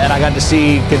 and I got to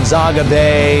see Gonzaga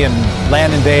Bay and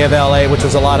land in Bay of LA, which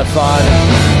was a lot of fun.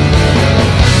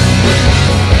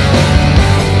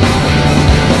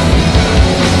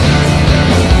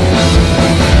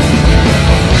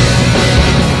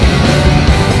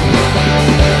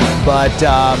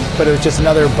 But it was just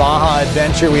another Baja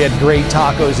adventure. We had great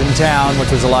tacos in town,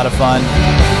 which was a lot of fun.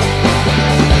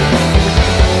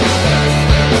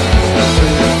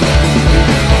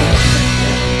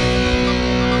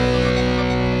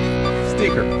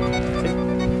 Sticker.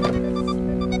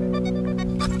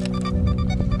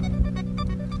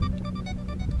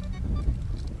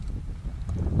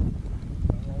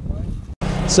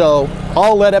 So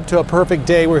all led up to a perfect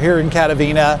day. We're here in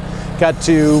Catavina. Got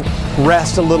to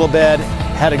rest a little bit,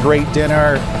 had a great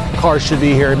dinner. Car should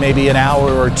be here in maybe an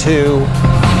hour or two.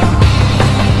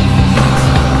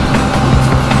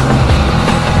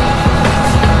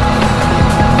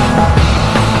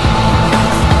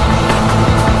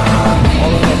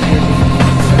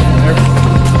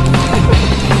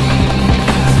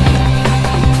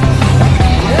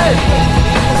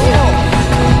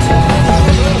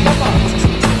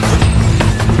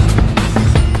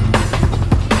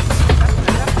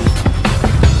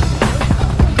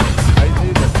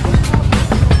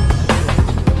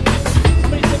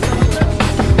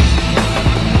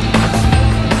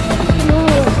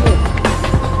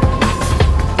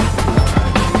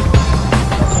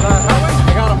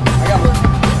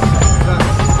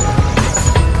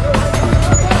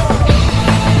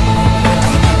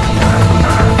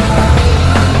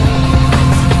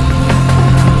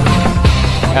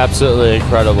 Absolutely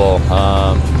incredible.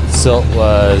 Silt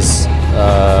was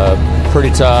pretty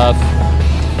tough.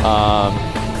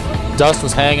 Dust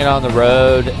was hanging on the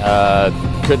road.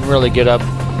 Couldn't really get up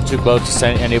too close to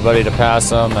anybody to pass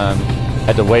them, and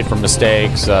had to wait for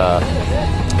mistakes.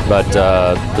 But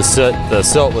the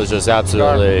silt was just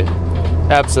absolutely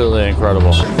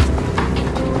incredible.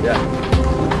 Yeah.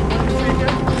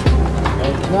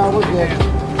 No, we're good.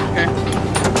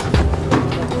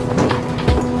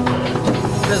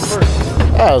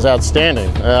 That was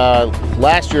outstanding.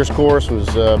 Last year's course was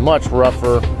much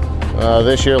rougher.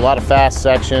 This year, a lot of fast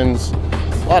sections,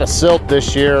 a lot of silt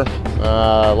this year,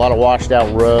 a lot of washed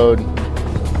out road.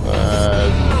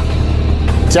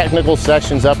 Technical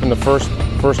sections up in the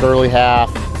first early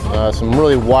half, some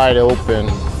really wide open,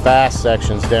 fast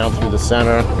sections down through the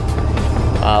center.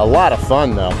 A lot of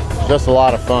fun though, just a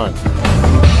lot of fun.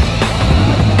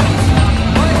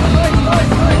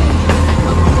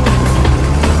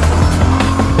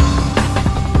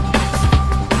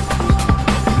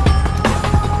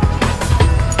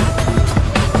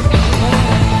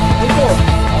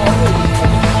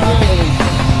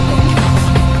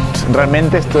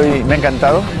 Realmente me ha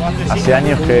encantado. Hace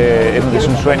años que es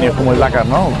un sueño, es como el Dakar,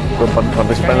 ¿no?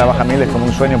 Participar en la Baja 1000 es como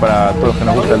un sueño para todos los que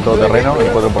nos gusta el todoterreno,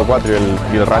 el 4x4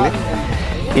 y el rally.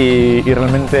 Y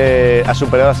realmente ha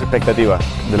superado las expectativas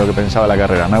de lo que pensaba la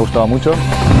carrera. Me ha gustado mucho.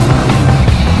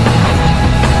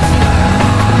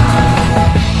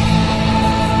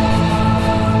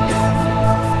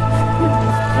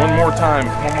 One more time.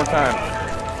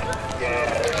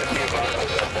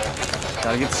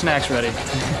 Gotta get the snacks ready.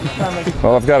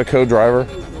 Well, I've got a co-driver,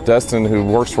 Dustin, who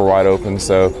works for Wide Open,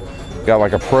 so got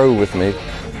like a pro with me,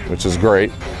 which is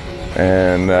great.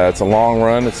 And it's a long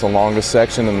run. It's the longest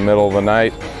section in the middle of the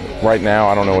night. Right now,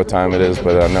 I don't know what time it is,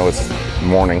 but I know it's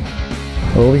morning.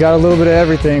 Well, we got a little bit of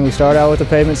everything. We start out with the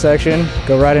pavement section,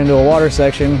 go right into a water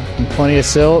section, and plenty of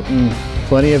silt and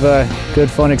plenty of good,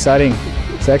 fun, exciting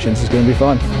sections. It's going to be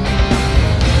fun.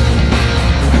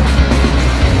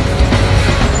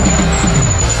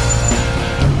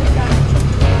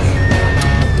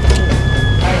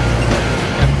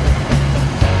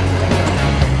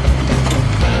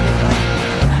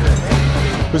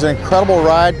 It was an incredible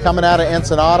ride coming out of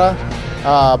Ensenada.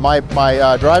 My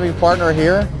driving partner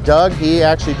here, Doug, he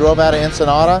actually drove out of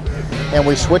Ensenada, and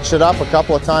we switched it up a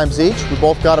couple of times each. We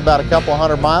both got about a couple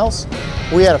 100 miles.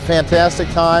 We had a fantastic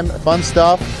time, fun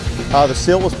stuff. The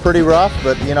silt was pretty rough,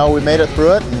 but you know, we made it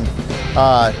through it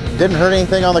and didn't hurt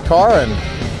anything on the car, and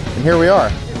here we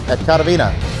are at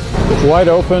Catavina. Wide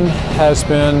Open has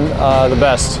been the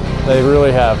best. They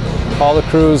really have. All the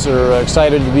crews are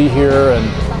excited to be here,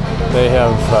 and they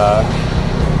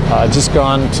have just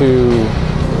gone to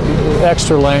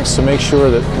extra lengths to make sure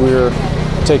that we're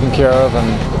taken care of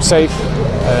and safe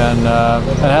and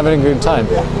having a good time.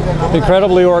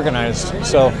 Incredibly organized.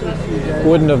 So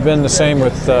wouldn't have been the same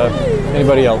with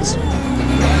anybody else.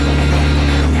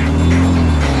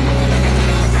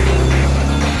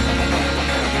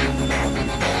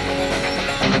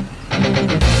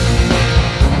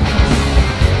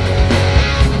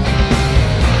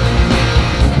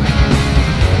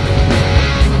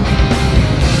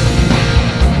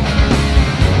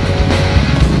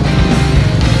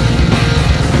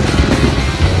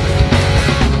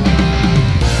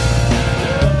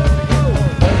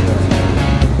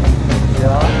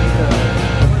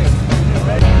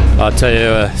 I'll tell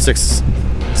you, 6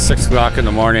 o'clock in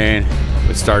the morning,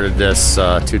 we started this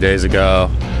 2 days ago.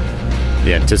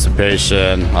 The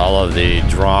anticipation, all of the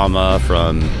drama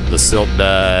from the silt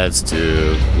beds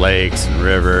to lakes and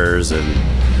rivers and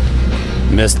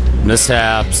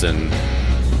mishaps and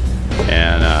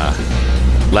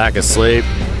lack of sleep.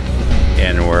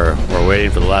 And we're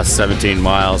waiting for the last 17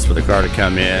 miles for the car to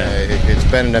come in. It's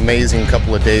been an amazing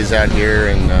couple of days out here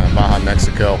in Baja,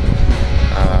 Mexico.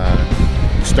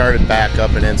 Started back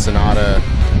up in Ensenada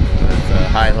with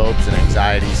high hopes and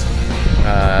anxieties.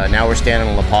 Now we're standing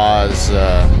in La Paz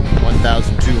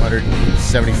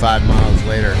 1,275 miles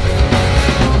later.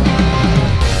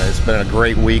 It's been a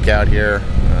great week out here.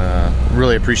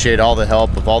 Really appreciate all the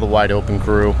help of all the Wide Open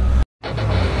crew.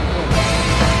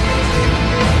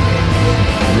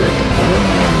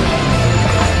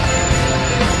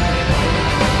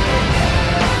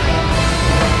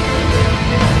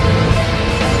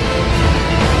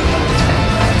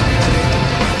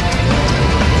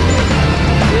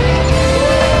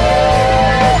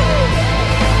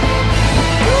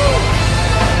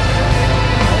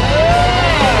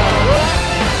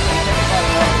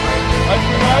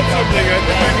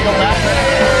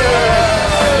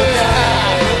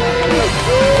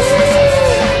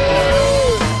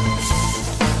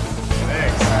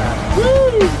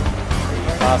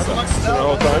 Awesome. The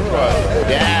whole time?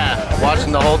 Yeah,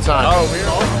 watching the whole time. Oh, we were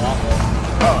all?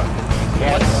 Oh.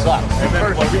 Yeah, it sucks. And then,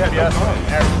 well, we had yes on.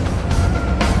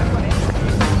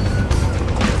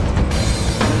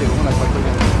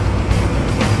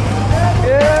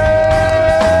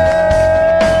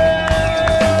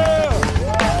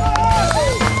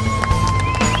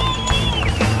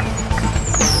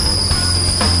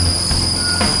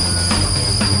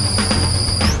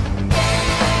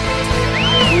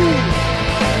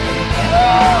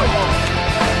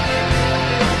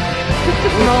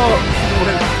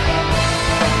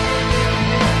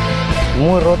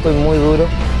 Muy roto y muy duro.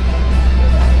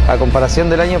 A comparación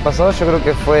del año pasado, yo creo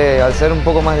que fue, al ser un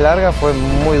poco más larga, fue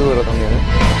muy duro también,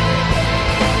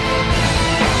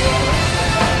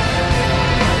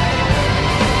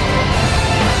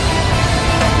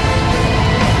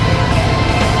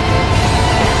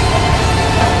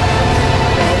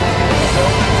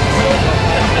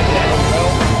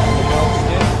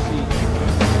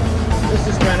 This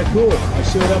is kind of cool. I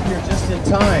showed up here just in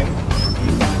time.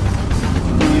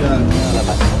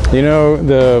 You know,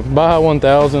 the Baja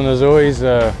 1000 is always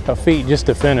a feat just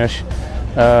to finish.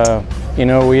 You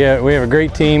know, we have a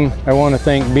great team. I want to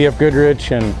thank BF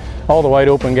Goodrich and all the Wide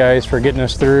Open guys for getting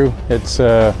us through. It's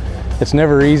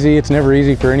never easy. It's never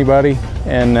easy for anybody,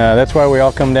 and that's why we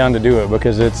all come down to do it,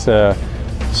 because it's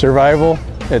survival.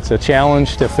 It's a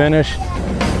challenge to finish.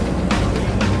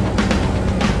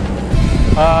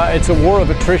 It's a war of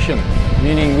attrition,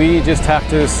 meaning we just have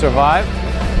to survive.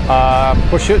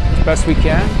 Push it as best we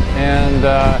can and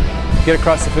get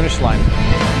across the finish line.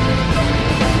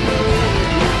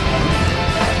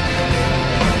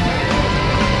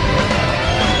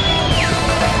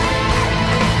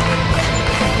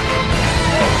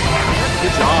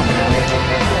 Good job, man.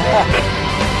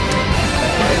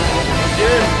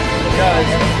 Good, guys.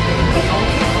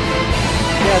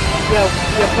 Yeah,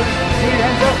 put your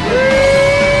hands up.